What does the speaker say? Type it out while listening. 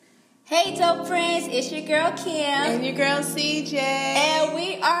Hey dope friends, it's your girl Kim. And your girl CJ. And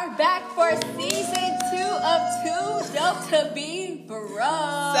we are back for season 2 of Too Dope to Be Broke.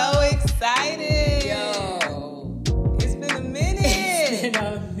 So excited. Yo. It's been a minute. It's been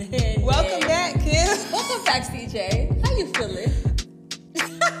a minute. Welcome back, Kim. Welcome back, CJ. How you feeling?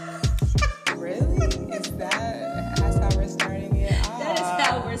 Really? That's how we're starting it off? That is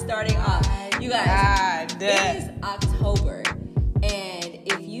how we're starting off. You guys, it is October. And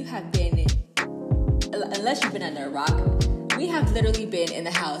if you have been, unless you've been under a rock, we have literally been in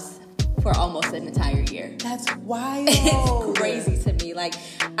the house for almost an entire year. That's wild. It's crazy to me. Like,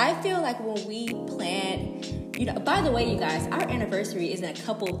 I feel like when we plan, by the way, you guys, our anniversary is in a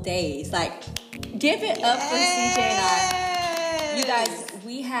couple days. Like, give it up for CJ and I. You guys,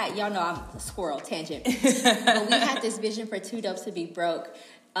 we had, y'all know I'm a squirrel tangent, but we had this vision for Too Dope to Be Broke.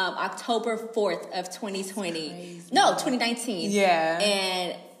 October 4th of 2020. No, 2019. Yeah.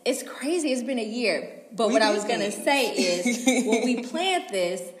 And it's crazy. It's been a year. But what I was going to say is, when we planned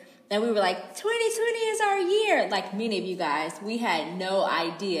this, and we were like, 2020 is our year. Like many of you guys, we had no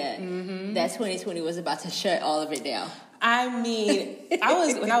idea that 2020 was about to shut all of it down. I mean,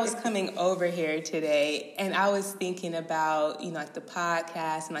 when I was coming over here today, and I was thinking about, like the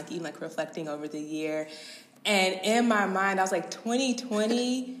podcast and like even like reflecting over the year. And in my mind, I was like,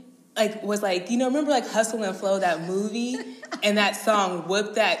 2020, was like, remember like Hustle and Flow, that movie, and that song,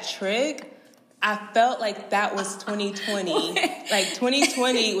 Whip That Trick? I felt like that was 2020. Like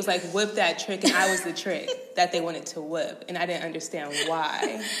 2020 was like, whip that trick, and I was the trick that they wanted to whip, and I didn't understand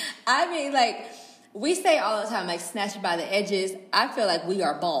why. I mean, like, we say all the time, like, snatched by the edges. I feel like we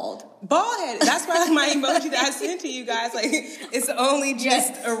are bald. Bald headed. That's why my emoji that I sent to you guys, like, it's only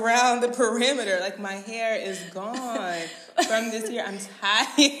just around the perimeter. Like, my hair is gone from this year. I'm tired.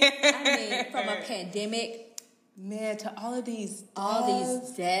 I mean, from a pandemic. Man, to all these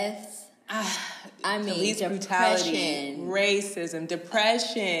deaths. I mean, police brutality, racism,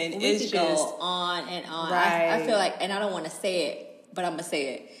 depression. We it's could just go on and on. Right. I feel like, and I don't want to say it, but I'm gonna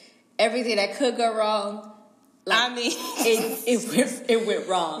say it. Everything that could go wrong, like, it went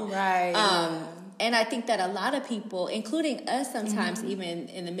wrong. Right. And I think that a lot of people, including us sometimes, even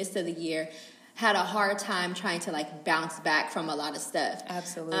in the midst of the year, had a hard time trying to like bounce back from a lot of stuff.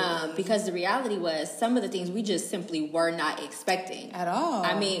 Absolutely. Because the reality was some of the things we just simply were not expecting. At all.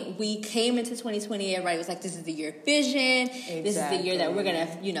 I mean, we came into 2020, everybody was like, this is the year of vision. Exactly. This is the year that we're going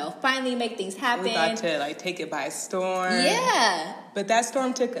to, finally make things happen. We thought to like take it by storm. Yeah. But that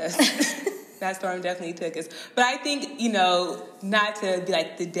storm took us. That storm definitely took us. But I think, not to be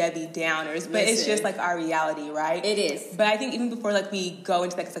like the Debbie Downers, but it's just like our reality, right? It is. But I think even before like we go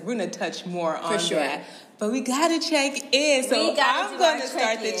into that, because like we're going to touch more on that. But we got to check in. So I'm going to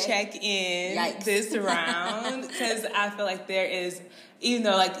start the check-in this round, because I feel like there is, even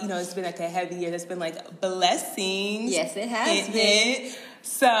though like, it's been like a heavy year, there's been like blessings. Yes, it has been.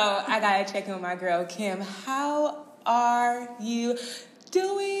 So I got to check in with my girl, Kim. How are you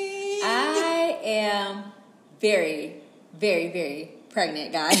doing? I am very, very, very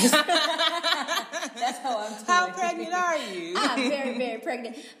pregnant, guys. That's how I'm doing. How pregnant are you? I'm very, very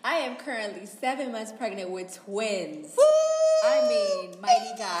pregnant. I am currently 7 months pregnant with twins. Woo! I mean,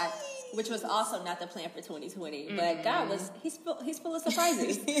 mighty God, which was also not the plan for 2020, but God he's full of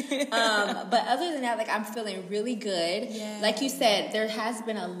surprises. But other than that, like, I'm feeling really good. Yes. Like you said, there has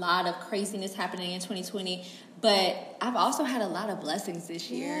been a lot of craziness happening in 2020, but I've also had a lot of blessings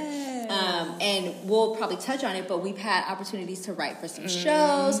this year. Yes. And we'll probably touch on it, but we've had opportunities to write for some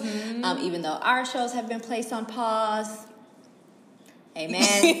shows, even though our shows have been placed on pause. Amen.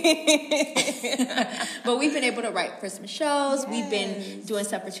 But we've been able to write for some shows. Yes. We've been doing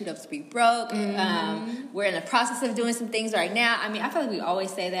stuff for Too Dope to Be Broke. We're in the process of doing some things right now. I mean, I feel like we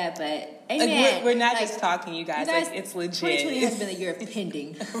always say that, but amen. Like we're not just talking, you guys. Like, it's legit. 2020 has been a year of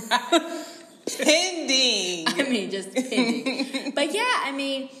pending. Pending. I mean, just pending. But yeah, I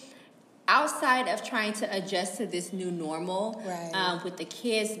mean, outside of trying to adjust to this new normal, right. With the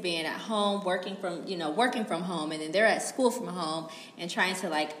kids being at home, working from home, and then they're at school from home, and trying to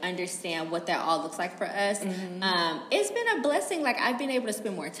like understand what that all looks like for us, it's been a blessing. Like, I've been able to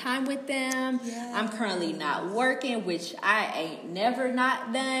spend more time with them. Yes. I'm currently not working, which I ain't never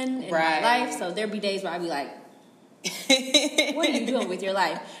not done in my life. So there'll be days where I'll be like, what are you doing with your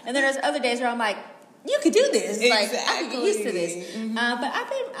life? And then there's other days where I'm like, you could do this. Exactly. Like, I could get used to this. But I've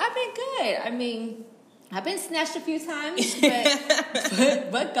been good. I mean, I've been snatched a few times,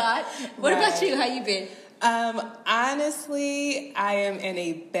 but God. What about you? How you been? Honestly, I am in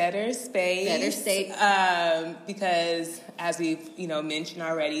a better space. Better state. Because as we've, mentioned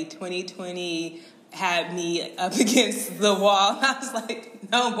already, 2020 had me up against the wall. I was like,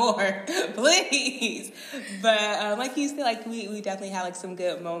 no more, please. But like you said, like we definitely had like some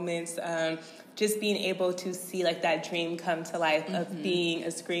good moments. Just being able to see like that dream come to life of being a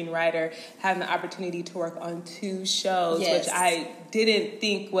screenwriter, having the opportunity to work on 2 shows, which I didn't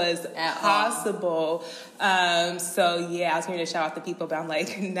think was possible. So yeah, I was going to shout out the people, but I'm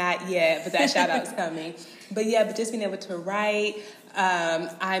like, not yet, but that shout out's coming. But yeah, but just being able to write.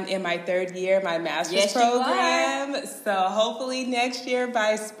 I'm in my 3rd year, my master's program. So hopefully next year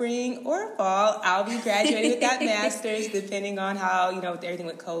by spring or fall, I'll be graduating with that master's, depending on how, with everything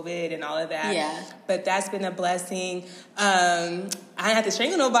with COVID and all of that. Yeah. But that's been a blessing. I didn't have to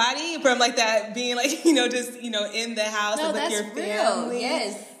strangle nobody from like that being like, just, in the house and with your family. Real.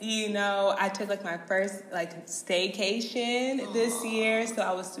 Yes. I took like my first like staycation this year. So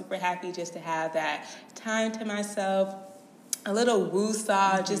I was super happy just to have that time to myself. A little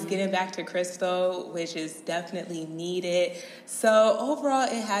woo-saw, just getting back to Crystal, which is definitely needed. So overall,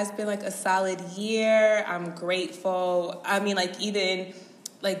 it has been like a solid year. I'm grateful. I mean, like even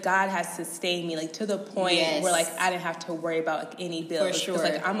like God has sustained me like to the point where like I didn't have to worry about like any bills. For sure.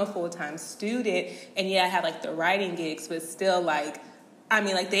 Because like I'm a full-time student, and I have like the writing gigs, but still like. I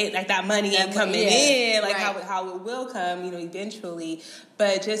mean, like that money ain't coming in, like how it will come, eventually.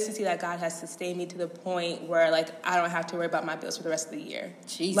 But just to see that God has sustained me to the point where, like, I don't have to worry about my bills for the rest of the year.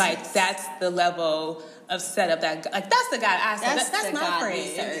 Jesus. Like, that's the level of setup that, like, that's the God I serve. That's my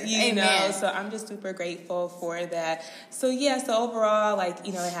friend, Amen. So I'm just super grateful for that. So, yeah, so overall, like,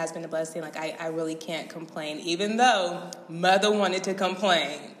 it has been a blessing. Like, I really can't complain, even though Mother wanted to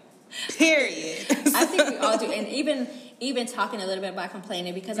complain. Period. I think we all do. And even talking a little bit about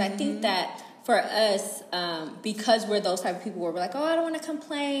complaining, because I think that for us, because we're those type of people where we're like, I don't want to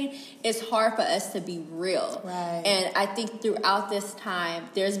complain, it's hard for us to be real. Right. And I think throughout this time,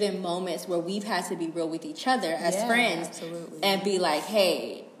 there's been moments where we've had to be real with each other as friends. Absolutely. And be like,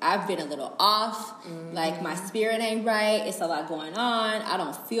 hey, I've been a little off. Like, my spirit ain't right. It's a lot going on. I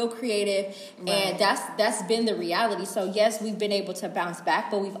don't feel creative. Right. And that's been the reality. So, yes, we've been able to bounce back,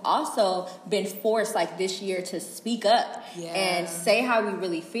 but we've also been forced, like, this year to speak up and say how we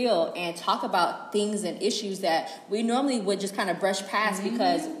really feel and talk about things and issues that we normally would just kind of brush past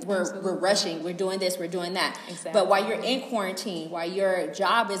because we're rushing. We're doing this. We're doing that. Exactly. But while you're in quarantine, while your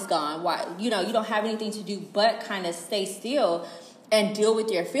job is gone, while, you don't have anything to do but kind of stay still and deal with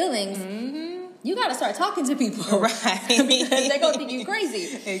your feelings, you got to start talking to people. Right. Because they're going to think you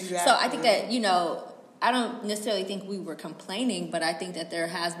crazy. Exactly. So I think that, I don't necessarily think we were complaining, but I think that there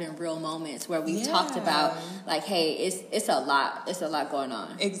has been real moments where we've talked about, like, hey, it's a lot. It's a lot going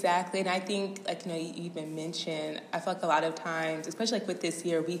on. Exactly. And I think, like, you even mentioned, I feel like a lot of times, especially like with this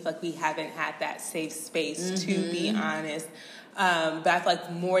year, we feel like we haven't had that safe space, to be honest. But I feel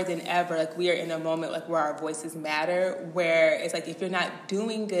like more than ever, like, we are in a moment like where our voices matter, where it's like if you're not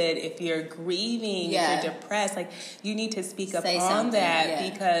doing good, if you're grieving, if you're depressed, like, you need to speak up on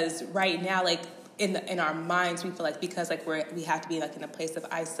that because right now, like, in our minds, we feel like because like we have to be like in a place of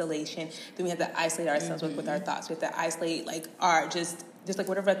isolation, then we have to isolate ourselves with our thoughts. We have to isolate like our just like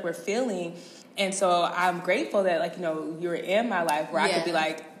whatever like we're feeling. And so I'm grateful that like you're in my life where I could be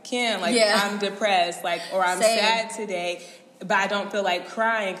like, Kim, like I'm depressed, like, or I'm sad today. But I don't feel like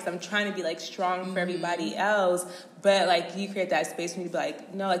crying because I'm trying to be like strong for everybody else. But like you create that space for me to be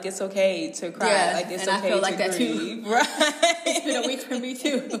like, no, like it's okay to cry. Like it's okay to grieve. Right. It's been a week for me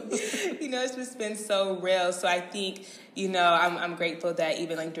too. It's just been so real. So I think, I'm grateful that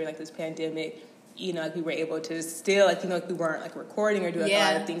even like during like this pandemic, like we were able to still like, like we weren't like recording or doing a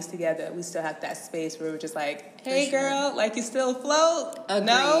lot of things together. We still have that space where we're just like, hey girl, like you still afloat? Agreed.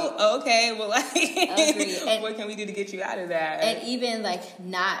 No? Okay. Well, like, and, what can we do to get you out of that? And even like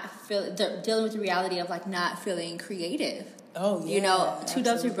dealing with the reality of like not feeling creative. Oh, yeah. Two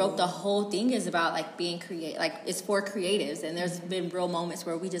Dopes We Broke, the whole thing is about like being creative. Like it's for creatives, and there's been real moments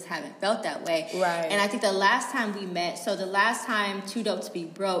where we just haven't felt that way. Right. And I think the last time we met, so the last time Two Dopes We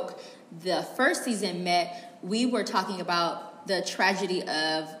Broke, the first season met, we were talking about the tragedy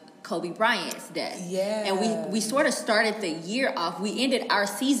of Kobe Bryant's death. Yeah. And we sort of started the year off. We ended our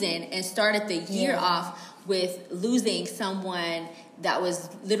season and started the year off with losing someone that was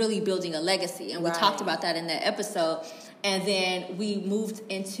literally building a legacy. And we talked about that in that episode. And then we moved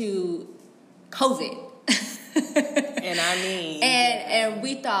into COVID. And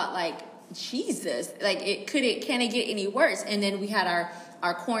we thought like, Jesus, like can it get any worse? And then we had our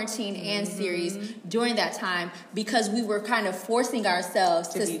quarantine and series during that time because we were kind of forcing ourselves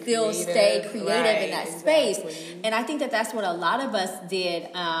to still stay creative in that space. And I think that that's what a lot of us did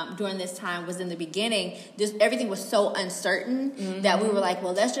during this time was in the beginning, everything was so uncertain that we were like,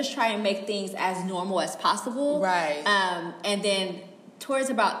 well, let's just try and make things as normal as possible. Right. And then towards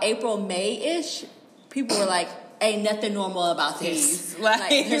about April, May-ish, people were like, ain't nothing normal about this. Like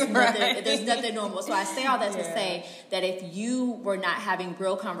there's nothing normal. So I say all that to say that if you were not having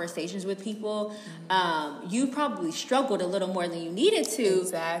real conversations with people, you probably struggled a little more than you needed to.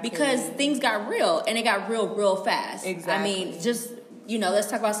 Exactly. Because things got real, and it got real fast. Exactly. I mean, just,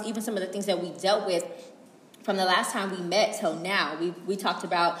 let's talk about even some of the things that we dealt with from the last time we met till now. We talked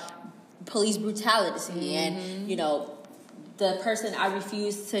about police brutality and, the person I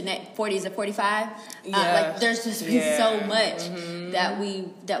refused to 40s or 45. Like there's just been so much that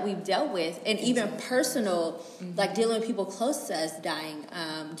we've dealt with, and even personal, like dealing with people close to us dying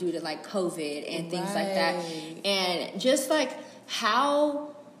due to like COVID and things like that. And just like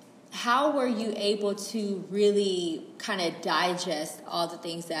how were you able to really kind of digest all the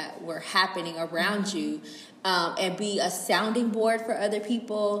things that were happening around you, and be a sounding board for other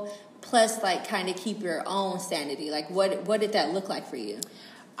people? Plus, like, kind of keep your own sanity. Like, what did that look like for you?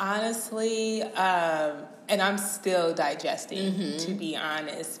 Honestly, and I'm still digesting, to be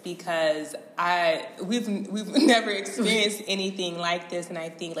honest, because we've never experienced anything like this, and I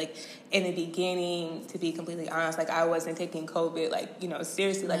think like in the beginning, to be completely honest, like I wasn't taking COVID like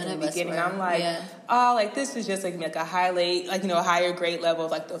seriously, like in the beginning. I'm like, oh, like this is just like a highlight, like a higher grade level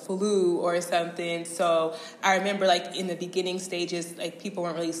of like the flu or something. So I remember like in the beginning stages, like people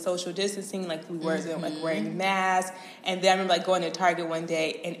weren't really social distancing, like we weren't like wearing masks. And then I remember like going to Target one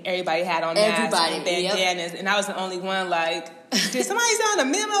day and everybody had on masks and bandanas, and I was the only one like, did somebody send a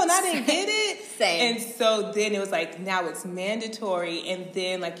memo and I didn't get it? Same. And so then it was like, now it's mandatory. And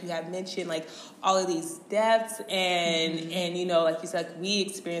then like you have mentioned like all of these deaths and like you said, like we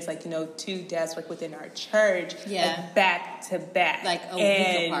experienced like 2 deaths like within our church, like back to back, like a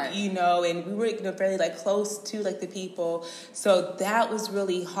week apart. And we were fairly like close to like the people. So that was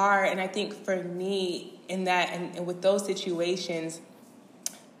really hard. And I think for me in that and with those situations,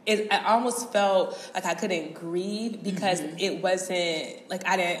 I almost felt like I couldn't grieve because it wasn't like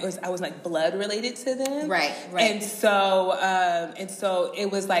I wasn't like blood related to them, right. And so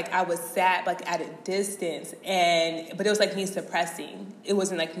it was like I was sat like at a distance, but it was like me suppressing. It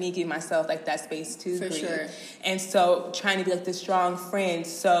wasn't like me giving myself like that space to grieve. Sure. And so trying to be like the strong friend.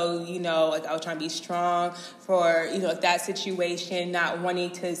 So like I was trying to be strong for like that situation, not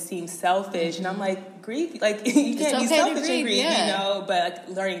wanting to seem selfish, and I'm like, grief, like you can't be selfish and grieve, but like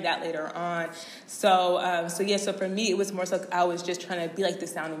learning that later on. So so for me it was more so like I was just trying to be like the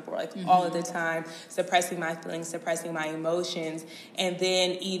sounding board, like all of the time, suppressing my feelings, suppressing my emotions. And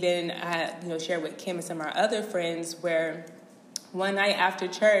then even I share with Kim and some of our other friends where one night after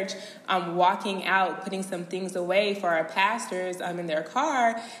church, I'm walking out, putting some things away for our pastors. I'm in their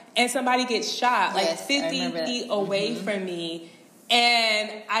car, and somebody gets shot like 50 feet away from me.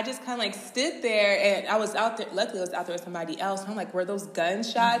 And I just kind of like stood there, and I was out there. Luckily, I was out there with somebody else. And I'm like, were those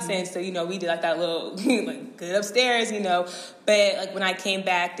gunshots? And so, we did like that little like good upstairs, But like when I came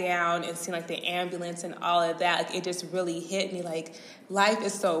back down and seen like the ambulance and all of that, like it just really hit me. Like life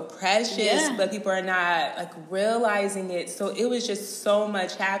is so precious, but people are not like realizing it. So it was just so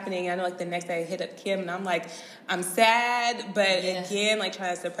much happening. I know like the next day I hit up Kim, and I'm like, I'm sad, but again, like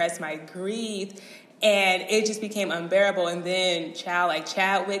trying to suppress my grief. And it just became unbearable. And then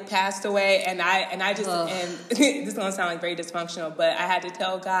Chadwick passed away, and I just and this is gonna sound like very dysfunctional, but I had to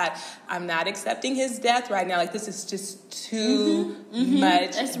tell God, I'm not accepting his death right now. Like this is just too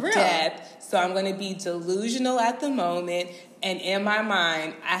much death. So I'm gonna be delusional at the moment, and in my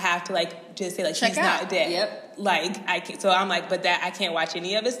mind, I have to like just say like he's not dead. Yep. Like I can't, so I'm like, but that I can't watch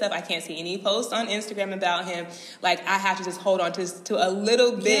any of his stuff. I can't see any posts on Instagram about him. Like I have to just hold on to a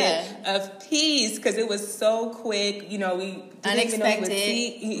little bit of peace, because it was so quick. We didn't even know he was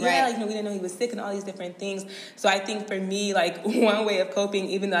sick. We didn't know he was sick and all these different things. So I think for me, like one way of coping,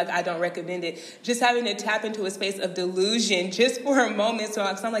 even though like, I don't recommend it, just having to tap into a space of delusion just for a moment. So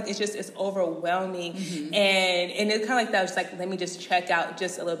I'm like, it's overwhelming, and it's kind of like that. Was like, let me just check out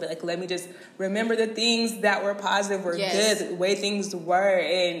just a little bit. Like let me just remember the things that were positive, were good, the way things were,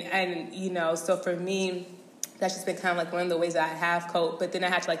 and so for me, that's just been kind of like one of the ways that I have coped. But then I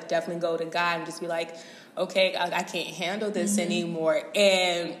had to like definitely go to God and just be like, okay, I can't handle this anymore.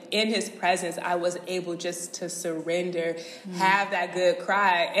 And in his presence, I was able just to surrender, have that good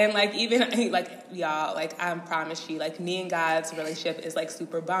cry. And like, even like, y'all, like I promise you, like me and God's relationship is like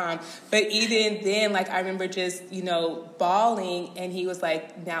super bomb. But even then, like I remember just, bawling, and he was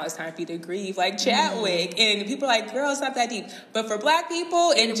like, now it's time for you to grieve, like Chadwick. And people are like, girl, it's not that deep. But for Black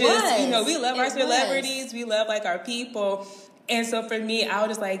people, it just, we love our celebrities. We love like our people. And so for me, I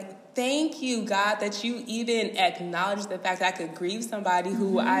was just like, thank you, God, that you even acknowledged the fact that I could grieve somebody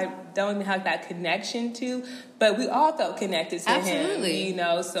who I don't even have that connection to, but we all felt connected to Absolutely. him, you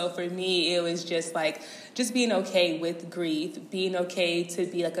know? So for me, it was just like, just being okay with grief, being okay to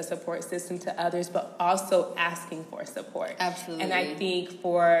be like a support system to others, but also asking for support. Absolutely. And I think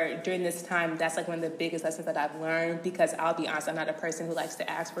during this time, that's like one of the biggest lessons that I've learned, because I'll be honest, I'm not a person who likes to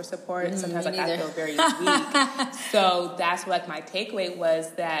ask for support. Sometimes like I feel very weak. So that's what like my takeaway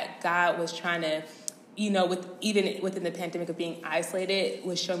was, that God was trying to, you know, even within the pandemic of being isolated,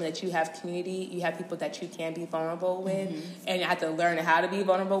 was showing me that you have community, you have people that you can be vulnerable with, and you have to learn how to be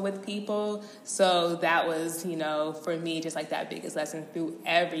vulnerable with people. So that was, you know, for me, just like that biggest lesson through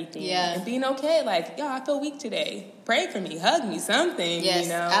everything. Yeah. And being okay, like, yo, I feel weak today. Pray for me, hug me, something, yes, you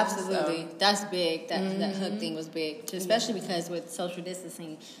know? absolutely. So. That's big. That hug thing was big, especially because with social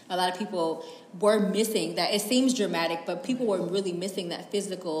distancing, a lot of people were missing that. It seems dramatic, but people were really missing that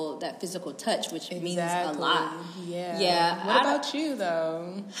physical touch, which means a lot. Yeah. Yeah. What about you,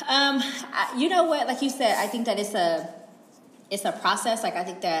 though? You know what? Like you said, I think that it's a process. Like, I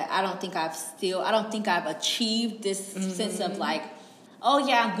think that I don't think I've achieved this sense of like, oh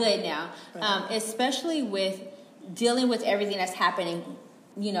yeah, I'm good now. Right. Especially with dealing with everything that's happening,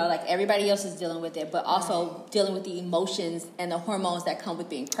 you know, like everybody else is dealing with it, but also dealing with the emotions and the hormones that come with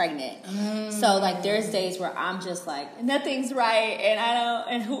being pregnant. So like there's days where I'm just like, nothing's right,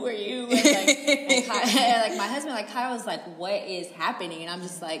 and who are you? And like my husband, like Kyle, was like, what is happening? And I'm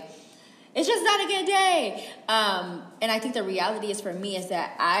just like, it's just not a good day. And I think the reality is, for me, is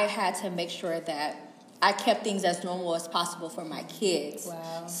that I had to make sure that I kept things as normal as possible for my kids.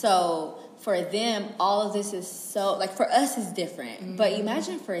 Wow. So for them, all of this is so, like, for us it's different. But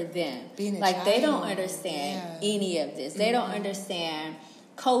imagine for them. Being a like, child. they don't understand any of this. They don't understand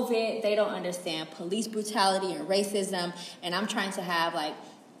COVID. They don't understand police brutality and racism. And I'm trying to have, like,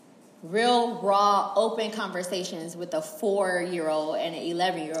 real, raw, open conversations with a 4-year-old and an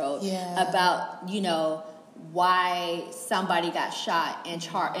 11-year-old about, you know, why somebody got shot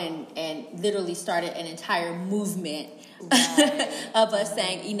and literally started an entire movement of us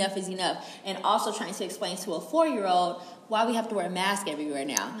saying enough is enough, and also trying to explain to a 4-year-old why we have to wear a mask everywhere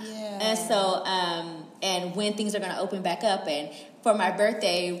now. And so and when things are going to open back up, and for my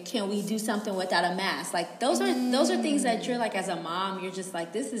birthday, can we do something without a mask? Like, those are things that you're like, as a mom, you're just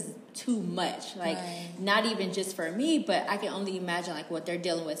like, this is too much. Like, not even just for me, but I can only imagine like what they're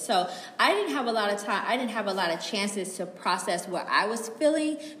dealing with. So I didn't have a lot of time. I didn't have a lot of chances to process what I was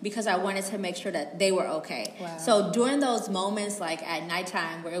feeling, because I wanted to make sure that they were okay. Wow. So during those moments, like at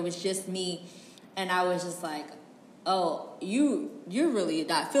nighttime, where it was just me, and I was just like, oh, you're really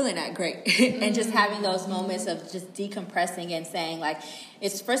not feeling that great. And just having those moments of just decompressing and saying, like,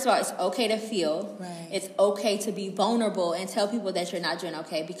 first of all, it's okay to feel. Right. It's okay to be vulnerable and tell people that you're not doing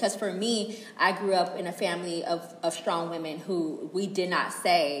okay. Because for me, I grew up in a family of strong women who we did not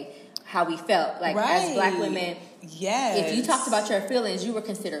say how we felt. Like, as Black women, if you talked about your feelings, you were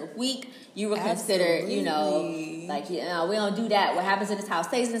considered weak. You were considered, you know, like, you know, we don't do that. What happens in this house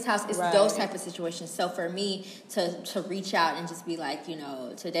stays in this house. It's those type of situations. So for me to reach out and just be like, you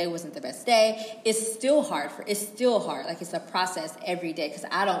know, today wasn't the best day. It's still hard. Like, it's a process every day, because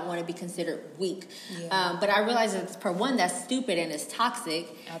I don't want to be considered weak. But I realize that, for one, that's stupid and it's toxic.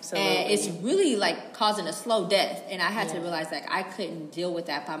 Absolutely. And it's really like causing a slow death. And I had to realize, like, I couldn't deal with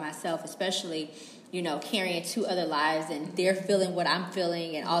that by myself, especially, you know, carrying 2 other lives, and they're feeling what I'm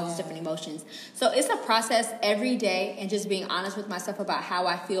feeling, and all these different emotions. So it's a process every day, and just being honest with myself about how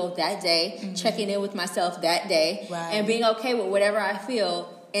I feel that day, checking in with myself that day, and being okay with whatever I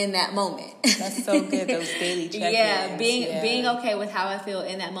feel in that moment. That's so good, those daily check-ins. Being okay with how I feel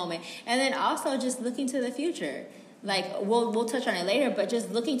in that moment. And then also just looking to the future. Like, we'll touch on it later, but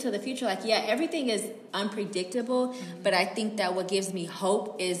just looking to the future, like, everything is unpredictable, but I think that what gives me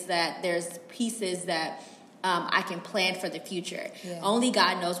hope is that there's pieces that I can plan for the future. Only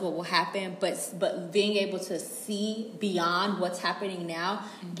God knows what will happen, but being able to see beyond what's happening now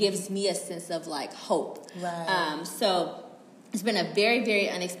gives me a sense of, like, hope. So it's been a very, very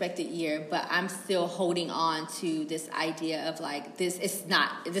unexpected year, but I'm still holding on to this idea of, like, this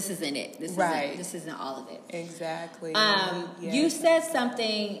isn't it. This isn't all of it. Exactly. You said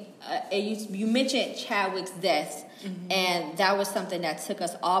something, you mentioned Chadwick's death, and that was something that took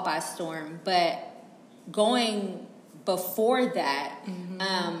us all by storm. But going before that,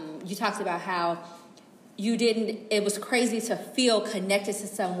 you talked about how it was crazy to feel connected to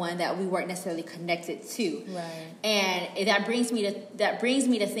someone that we weren't necessarily connected to. And that brings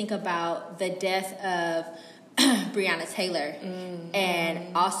me to think about the death of Breonna Taylor,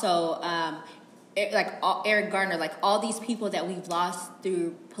 and also Eric Garner, like, all these people that we've lost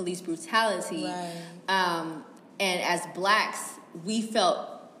through police brutality. And as Blacks, we felt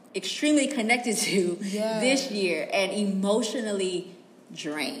extremely connected to this year and emotionally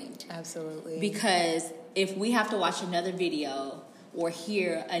drained. Absolutely. Because if we have to watch another video or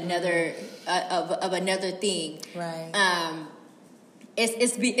hear another of another thing, right?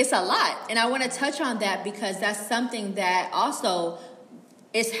 It's a lot, and I want to touch on that because that's something that also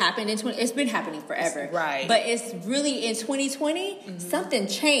it's happened it's been happening forever, right? But it's really in 2020 something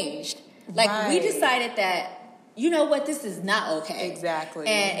changed. Like we decided that, you know what, this is not okay. Exactly.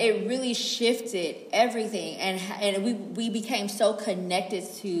 And it really shifted everything, and we became so connected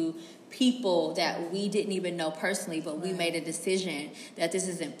to people that we didn't even know personally, but we made a decision that this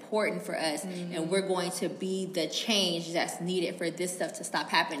is important for us, and we're going to be the change that's needed for this stuff to stop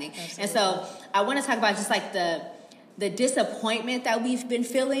happening. Absolutely. And so I want to talk about just like the disappointment that we've been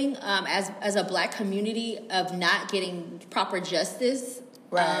feeling as a Black community of not getting proper justice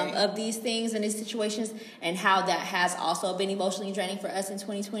of these things and these situations, and how that has also been emotionally draining for us in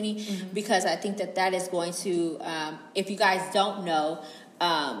 2020, because I think that is going to, if you guys don't know,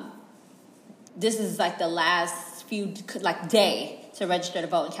 this is like the last few day to register to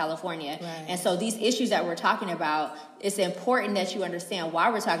vote in California. Right. And so these issues that we're talking about, it's important that you understand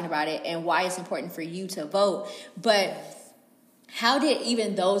why we're talking about it and why it's important for you to vote. But how did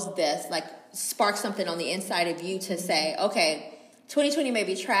even those deaths spark something on the inside of you to say, okay, 2020 may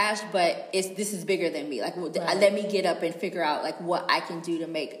be trash, but this is bigger than me. Let me get up and figure out what I can do to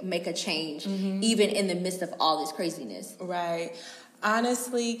make a change, even in the midst of all this craziness. Right.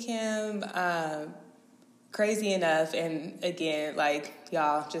 Honestly, Kim, crazy enough, and again,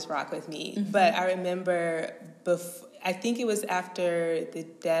 y'all just rock with me. But I remember I think it was after the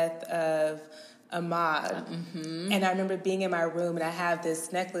death of Ahmaud, and I remember being in my room, and I have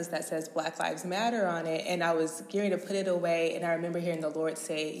this necklace that says Black Lives Matter on it, and I was gearing to put it away, and I remember hearing the Lord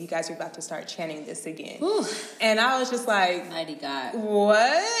say, "You guys are about to start chanting this again." Ooh. And I was just like, mighty God,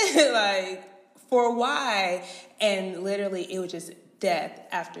 what? For why? And literally, it was just death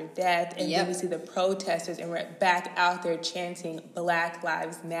after death, and then we see the protesters, and we're back out there chanting Black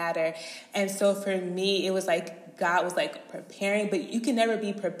Lives Matter. And so for me, it was God was preparing, but you can never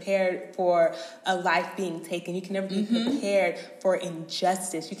be prepared for a life being taken. You can never be prepared for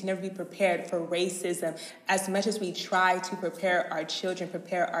injustice. You can never be prepared for racism. As much as we try to prepare our children,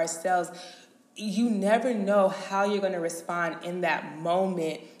 prepare ourselves, you never know how you're going to respond in that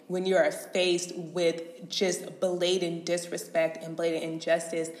moment when you are faced with just blatant disrespect and blatant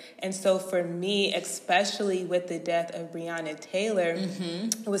injustice. And so for me, especially with the death of Breonna Taylor,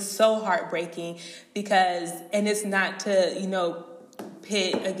 it was so heartbreaking because, and it's not to,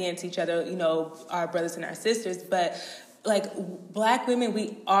 pit against each other, our brothers and our sisters, but Black women,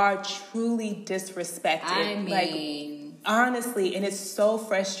 we are truly disrespected. I mean, honestly, and it's so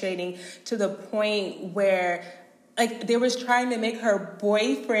frustrating to the point where they was trying to make her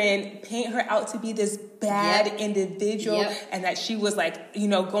boyfriend paint her out to be this bad individual, and that she was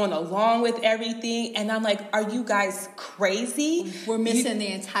going along with everything. And I'm are you guys crazy? We're missing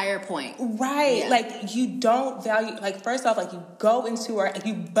the entire point. Right. Yeah. You don't value, first off, you go into her,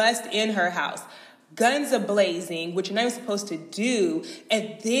 you bust in her house, guns a-blazing, which you're not even supposed to do,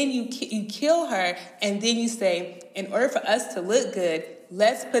 and then you kill her, and then you say, in order for us to look good,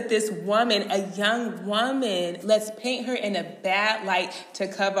 let's put this woman, a young woman, let's paint her in a bad light to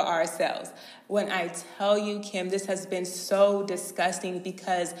cover ourselves. When I tell you, Kim, this has been so disgusting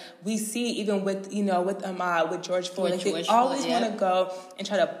because we see even with Ahmaud, with George Floyd, they always want to go and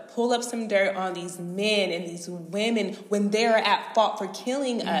try to pull up some dirt on these men and these women when they're at fault for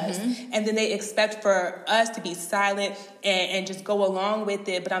killing us. And then they expect for us to be silent and just go along with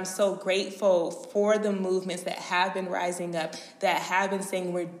it. But I'm so grateful for the movements that have been rising up, that have been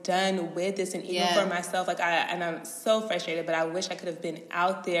saying we're done with this. And even for myself, I'm so frustrated, but I wish I could have been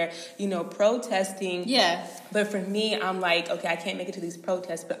out there, protesting. Yeah. But for me, I'm okay, I can't make it to these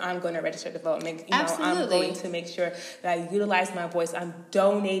protests, but I'm going to register to vote. I'm going to make sure that I utilize my voice. I'm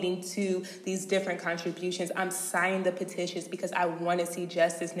donating to these different contributions. I'm signing the petitions because I want to see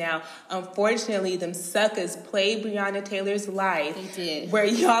justice now. Unfortunately, them suckers played Breonna Taylor's life. They did. Where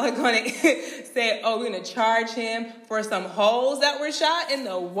y'all are going to say, oh, we're going to charge him for some holes that were shot in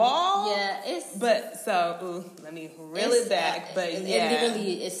the wall. Yeah, let me reel it back. But it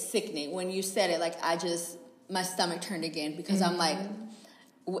literally is sickening. When you said it, my stomach turned again because I'm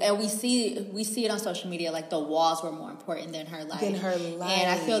and we see it on social media, the walls were more important than her life. And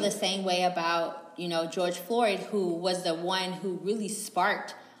I feel the same way about, George Floyd, who was the one who really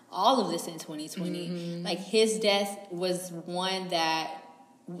sparked all of this in 2020. His death was one that,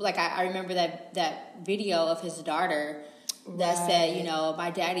 I remember that video of his daughter that said, you know,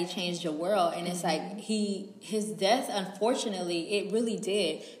 my daddy changed the world. And it's like his death, unfortunately, it really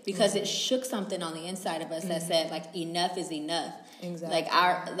did, because it shook something on the inside of us that said, like, enough is enough.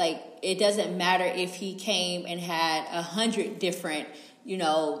 Exactly. Like it doesn't matter if he came and had 100 different,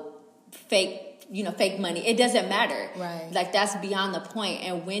 fake money. It doesn't matter. Right. Like, that's beyond the point.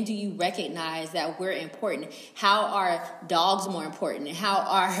 And when do you recognize that we're important? How are dogs more important?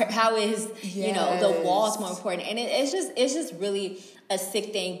 How is the walls more important? And it's just really a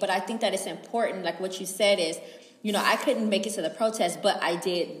sick thing. But I think that it's important. Like what you said is, I couldn't make it to the protest, but I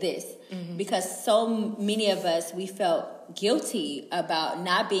did this because so many of us, we felt guilty about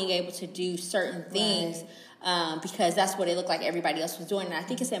not being able to do certain things. Right. Because that's what it looked like everybody else was doing. And I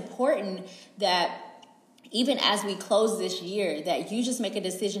think it's important that even as we close this year, that you just make a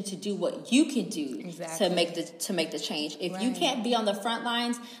decision to do what you can do to make the change. If you can't be on the front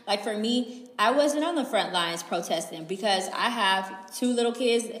lines, like for me, I wasn't on the front lines protesting because I have 2 little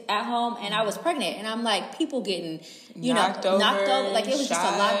kids at home and I was pregnant. And I'm like, people getting, knocked over. Like, it was just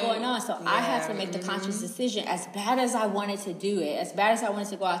a lot going on. So I had to make the conscious decision, as bad as I wanted to do it, as bad as I wanted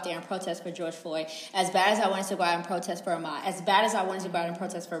to go out there and protest for George Floyd, as bad as I wanted to go out and protest for Ahmaud, as bad as I wanted to go out and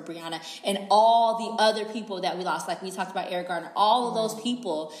protest for Breonna, and all the other people that we lost, like we talked about Eric Garner, all of those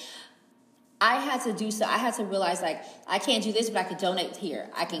people, I had to do so. I had to realize, like, I can't do this, but I can donate here.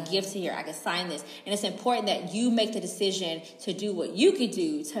 I can give to here. I can sign this. And it's important that you make the decision to do what you can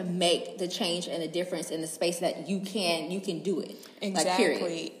do to make the change and the difference in the space that you can do it.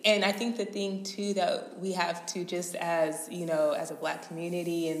 Exactly. Like, and I think the thing, too, that we have to just as, as a Black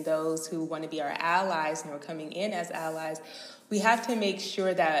community and those who want to be our allies and who are coming in as allies, we have to make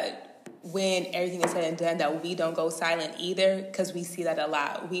sure that when everything is said and done, that we don't go silent either, because we see that a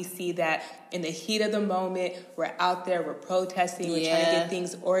lot. We see that in the heat of the moment, we're out there, we're protesting, we're trying to get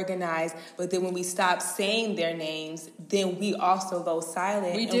things organized, but then when we stop saying their names, then we also go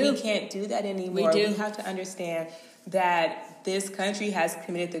silent. We can't do that anymore. We have to understand that this country has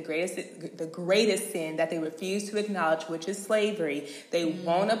committed the greatest sin that they refuse to acknowledge, which is slavery. They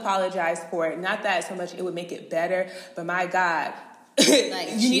won't apologize for it. Not that so much it would make it better, but my God,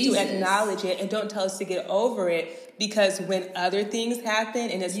 like, you need to acknowledge it and don't tell us to get over it, because when other things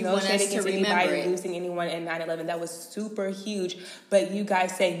happen, and it's no shade against anybody losing anyone in 9/11, that was super huge, but you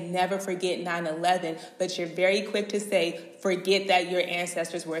guys say never forget 9/11, but you're very quick to say forget that your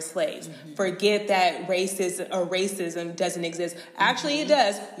ancestors were slaves, forget that racism doesn't exist. Actually, it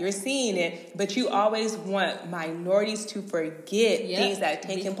does. You're seeing it, but you always want minorities to forget things that have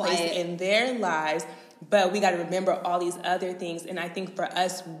taken place in their lives. But we got to remember all these other things. And I think for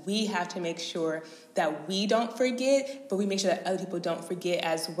us, we have to make sure that we don't forget, but we make sure that other people don't forget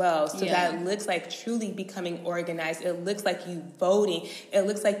as well. So that looks like truly becoming organized. It looks like you voting. It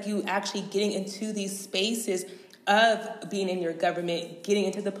looks like you actually getting into these spaces of being in your government, getting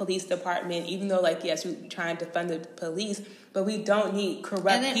into the police department, even though, like, yes, we're trying to fund the police, but we don't need corrupt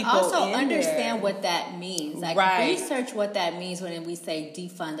people in there. And then also understand what that means. Like, research what that means when we say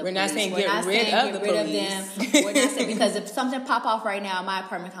defund the police. We're not saying get rid of the police. We're not saying, because if something pop off right now in my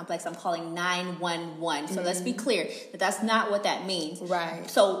apartment complex, I'm calling 911. So let's be clear that that's not what that means. Right.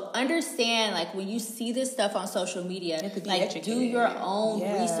 So understand, like, when you see this stuff on social media, like, do your own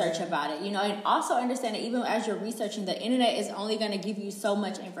research about it. And also understand that even as you're researching, the internet is only going to give you so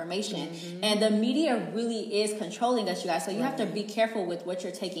much information. And the media really is controlling us, you guys. So you have to be careful with what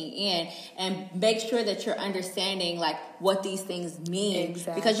you're taking in and make sure that you're understanding, like, what these things mean.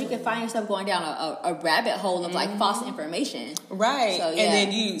 Because you can find yourself going down a rabbit hole of, like, false information. Right. So, and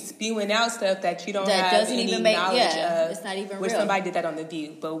then you spewing out stuff that you don't have any knowledge of. It's not even real. Somebody did that on The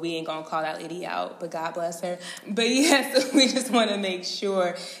View, but we ain't going to call that lady out, but God bless her. But so we just want to make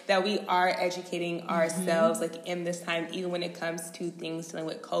sure that we are educating ourselves, like, in this time, even when it comes to things dealing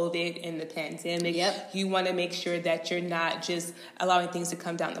with COVID and the pandemic. You want to make sure that you're not just allowing things to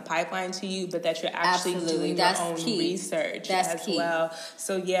come down the pipeline to you, but that you're actually doing your own research as well.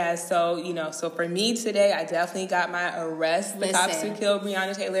 So so for me today, I definitely got my arrest the cops who killed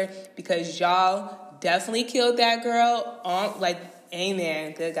Breonna Taylor, because y'all definitely killed that girl on, like,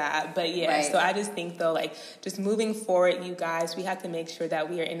 amen, good God. But so I just think, though, like, just moving forward, you guys, we have to make sure that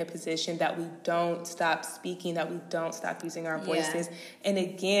we are in a position that we don't stop speaking, that we don't stop using our voices. And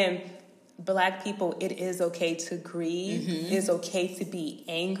again, Black people, it is okay to grieve. It is okay to be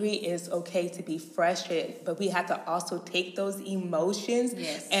angry. It is okay to be frustrated. But we have to also take those emotions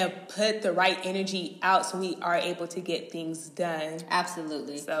and put the right energy out so we are able to get things done.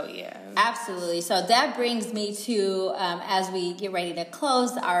 Absolutely. So, Absolutely. So that brings me to, as we get ready to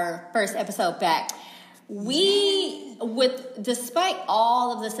close our first episode back, we despite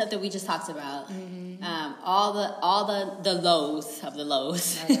all of the stuff that we just talked about, all the lows of the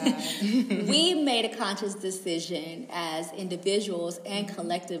lows, we made a conscious decision as individuals and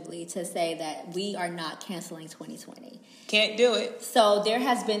collectively to say that we are not canceling 2020. Can't do it. So there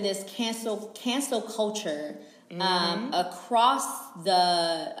has been this cancel culture across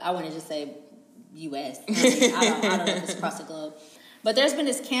the, I want to just say U.S. I don't know if it's across the globe, but there's been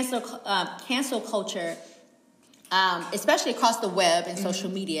this cancel culture, especially across the web and social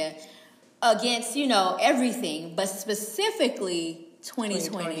media, against everything, but specifically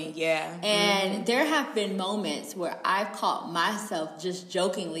 2020. Yeah. And there have been moments where I've caught myself just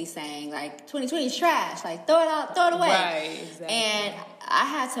jokingly saying, like, 2020 is trash, like, throw it out, throw it away. Right, exactly. And I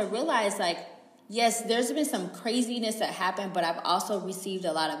had to realize, like, yes, there's been some craziness that happened, but I've also received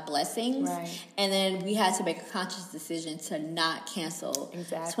a lot of blessings. Right. And then we had to make a conscious decision to not cancel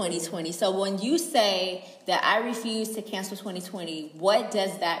 2020. So when you say that I refuse to cancel 2020, what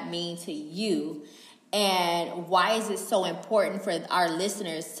does that mean to you? And why is it so important for our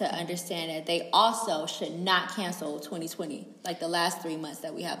listeners to understand that they also should not cancel 2020, like the last 3 months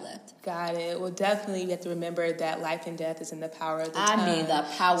that we have left? Got it. Well, definitely we have to remember that life and death is in the power of the tongue. I mean, the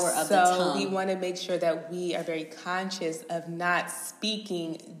power of the tongue. So we want to make sure that we are very conscious of not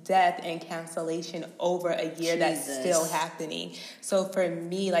speaking death and cancellation over a year that's still happening. So for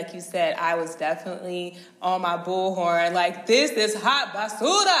me, like you said, I was definitely on my bullhorn, like, this is hot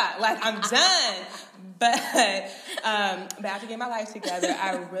basura, like, I'm done. But after getting my life together,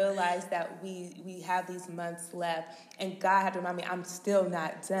 I realized that we have these months left, and God had to remind me I'm still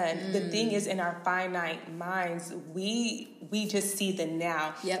not done. The thing is, in our finite minds, we just see the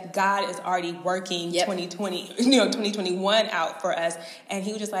now. Yep. God is already working 2021 out for us, and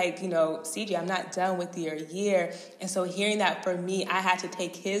He was just like, CJ, I'm not done with your year. And so hearing that, for me, I had to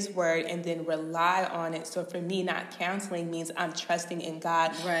take His word and then rely on it. So for me, not canceling means I'm trusting in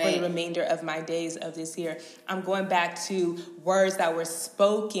God for the remainder of my days of this year. I'm going back to words that were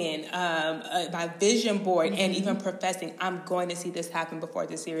spoken, my vision board, and even professing, I'm going to see this happen before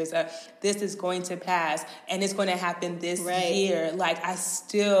this year is up. This is going to pass, and it's going to happen this year. Like, I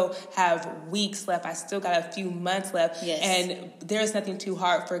still have weeks left. I still got a few months left, and there's nothing too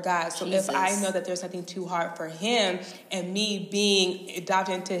hard for God. So if I know that there's nothing too hard for Him, and me being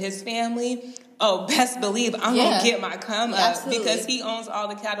adopted into His family, best believe I'm going to get my come up, because He owns all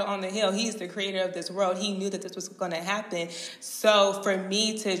the cattle on the hill. He's the creator of this world. He knew that this was going to happen. So for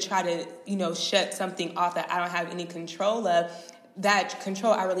me to try to, shut something off that I don't have any control of, that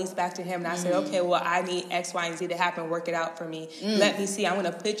control I release back to Him, and I say, okay, well, I need X, Y, and Z to happen. Work it out for me. Let me see. I'm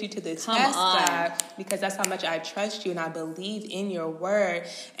going to put you to the test, God, because that's how much I trust you and I believe in your word.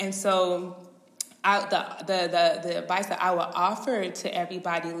 And so the advice that I would offer to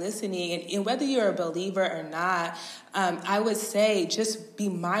everybody listening, and whether you're a believer or not, I would say just be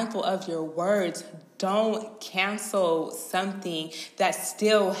mindful of your words. Don't cancel something that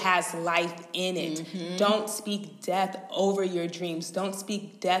still has life in it. Don't speak death over your dreams. Don't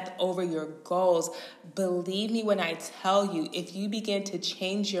speak death over your goals. Believe me when I tell you, if you begin to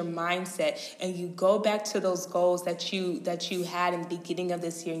change your mindset and you go back to those goals that you had in the beginning of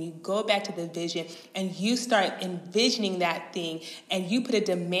this year, and you go back to the vision and you start envisioning that thing, and you put a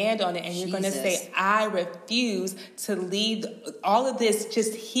demand on it, and you're going to say, I refuse to leave all of this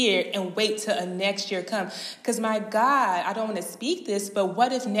just here and wait till a next year come. Because my God, I don't want to speak this, but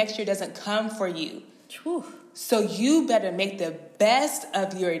what if next year doesn't come for you? Whew. So you better make the best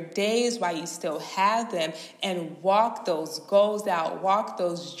of your days while you still have them, and walk those goals out, walk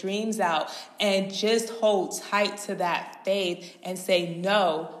those dreams out, and just hold tight to that faith and say,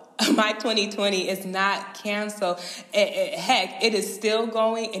 no, my 2020 is not canceled. Heck, it is still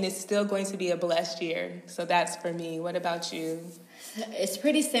going, and it's still going to be a blessed year. So that's for me. What about you? It's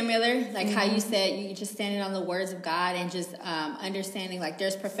pretty similar, like how you said, you just standing on the words of God and just understanding, like,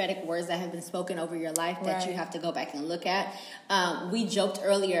 there's prophetic words that have been spoken over your life that you have to go back and look at. We joked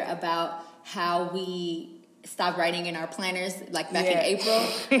earlier about how we stopped writing in our planners, like back in April,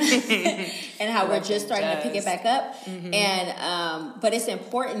 and how we're just starting to pick it back up. And but it's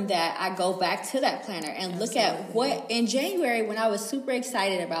important that I go back to that planner and look at what in January, when I was super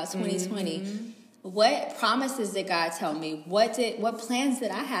excited about 2020. What promises did God tell me? What plans did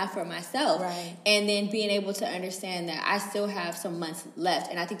I have for myself? Right. And then being able to understand that I still have some months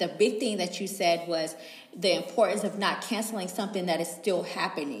left. And I think the big thing that you said was the importance of not canceling something that is still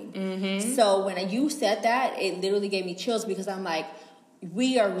happening. So when you said that, it literally gave me chills, because I'm like,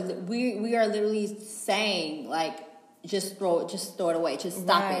 we are literally saying, like, just throw it away, just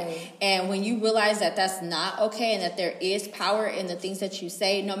stop it. And when you realize that that's not okay, and that there is power in the things that you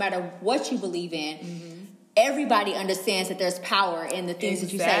say, no matter what you believe in, everybody understands that there's power in the things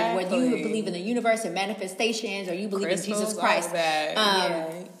that you say, whether you believe in the universe and manifestations or you believe in Jesus Christ.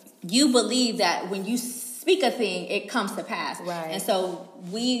 You believe that when you speak a thing, it comes to pass. Right. And so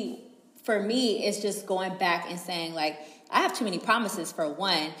for me, it's just going back and saying, like, I have too many promises for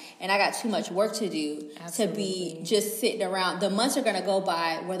one, and I got too much work to do to be just sitting around. The months are going to go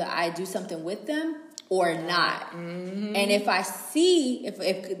by whether I do something with them or not. Mm-hmm. And if I see,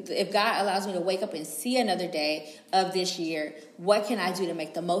 if God allows me to wake up and see another day of this year, what can I do to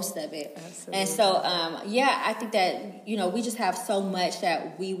make the most of it? Absolutely. And so, I think that, we just have so much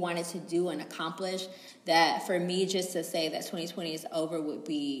that we wanted to do and accomplish that for me, just to say that 2020 is over would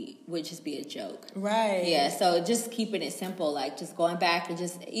just be a joke. Right. Yeah. So just keeping it simple, like just going back and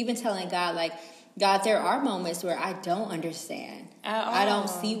just even telling God, like, God, there are moments where I don't understand. I don't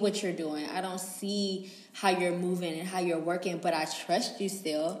see what you're doing. I don't see how you're moving and how you're working, but I trust you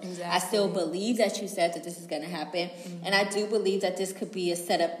still. Exactly. I still believe that you said that this is going to happen. Mm-hmm. And I do believe that this could be a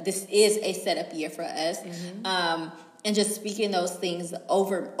setup. This is a setup year for us. Mm-hmm. And just speaking those things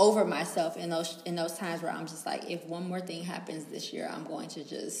over myself in those times where I'm just like, if one more thing happens this year, I'm going to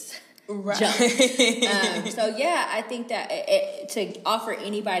just jump. I think that to offer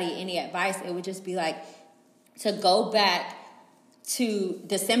anybody any advice, it would just be like to go back to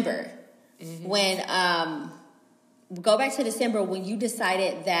December. Mm-hmm. When you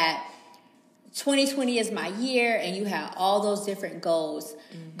decided that 2020 is my year and you had all those different goals.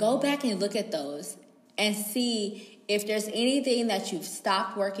 Mm-hmm. Go back and look at those and see if there's anything that you've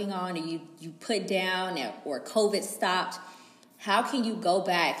stopped working on or you put down or COVID stopped. How can you go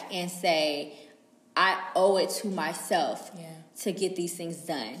back and say, I owe it to myself to get these things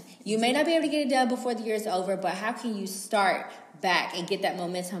done? You may not be able to get it done before the year's over, but how can you start back and get that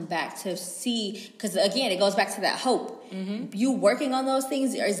momentum back to see? Because again, it goes back to that hope. Mm-hmm. You working on those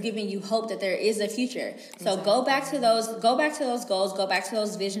things is giving you hope that there is a future. So go back to those goals, go back to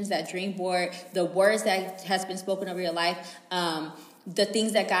those visions, that dream board, the words that has been spoken over your life, the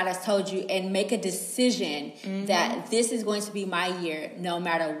things that God has told you, and make a decision that this is going to be my year no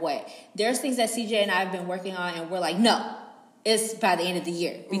matter what. There's things that CJ and I have been working on and we're like, no, it's by the end of the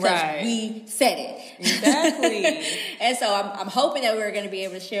year because we said it. Exactly. And so I'm hoping that we're going to be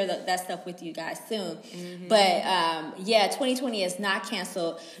able to share that stuff with you guys soon. Mm-hmm. But 2020 is not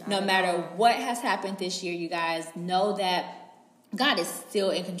canceled. No matter what has happened this year, you guys know that God is still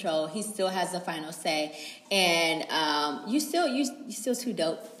in control. He still has the final say. And you still too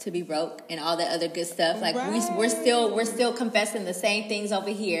dope to be broke and all that other good stuff. Like we're still confessing the same things over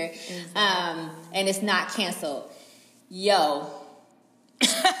here. Exactly. And it's not canceled. Yo,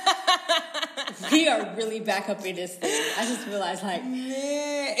 we are really back up in this thing. I just realized, like,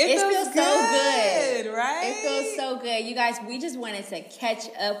 man, it feels so good, right? It feels so good. You guys, we just wanted to catch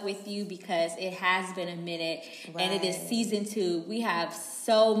up with you because it has been a minute, and it is season 2. We have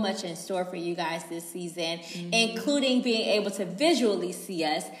so much in store for you guys this season, including being able to visually see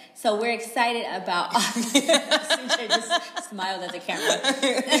us. So we're excited about... CJ just smiled at the camera.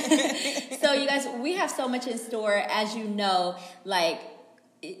 So you guys, we have so much in store. As you know, like,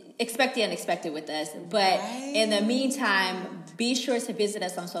 expect the unexpected with us. But in the meantime, be sure to visit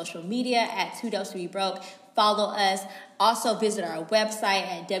us on social media at 2 Dopes to Be Broke. Follow us. Also visit our website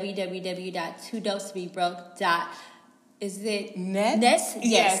at www.twodopestobebroke.com. Is it Net?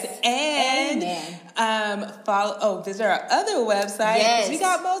 Yes. And visit our other website. Yes. We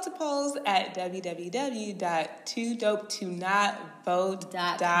got multiples at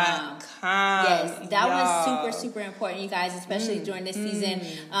www.twodopetonotvote.com. Yes, that was super, super important, you guys, especially during this season.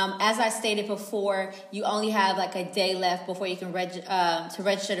 As I stated before, you only have like a day left before you can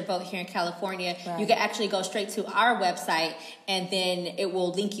register to vote here in California. Right. You can actually go straight to our website, and then it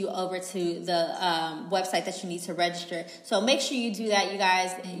will link you over to the website that you need to register. So make sure you do that, you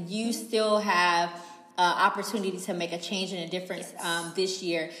guys. You still have opportunity to make a change and a difference this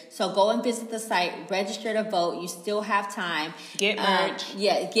year. So go and visit the site, register to vote. You still have time. Get merch.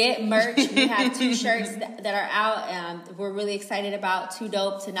 Get merch. We have 2 shirts that are out. We're really excited about 2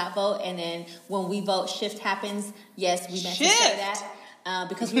 Dope to Not Vote. And then when we vote, shift happens. Yes, we meant to say that.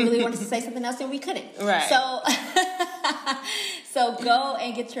 Because we really wanted to say something else and we couldn't. Right. So go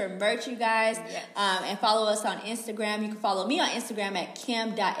and get your merch, you guys. Yes. And follow us on Instagram. You can follow me on Instagram at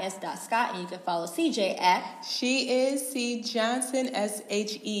kim.s.scott. And you can follow CJ at... She is C. Johnson,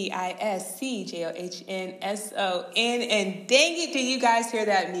 SHEISCJOHNSON. And dang it, do you guys hear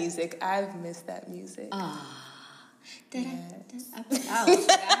that music? I've missed that music. I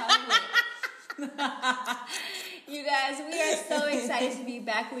You guys, we are so excited to be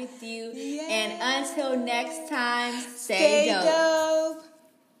back with you. Yes. And until next time, stay dope.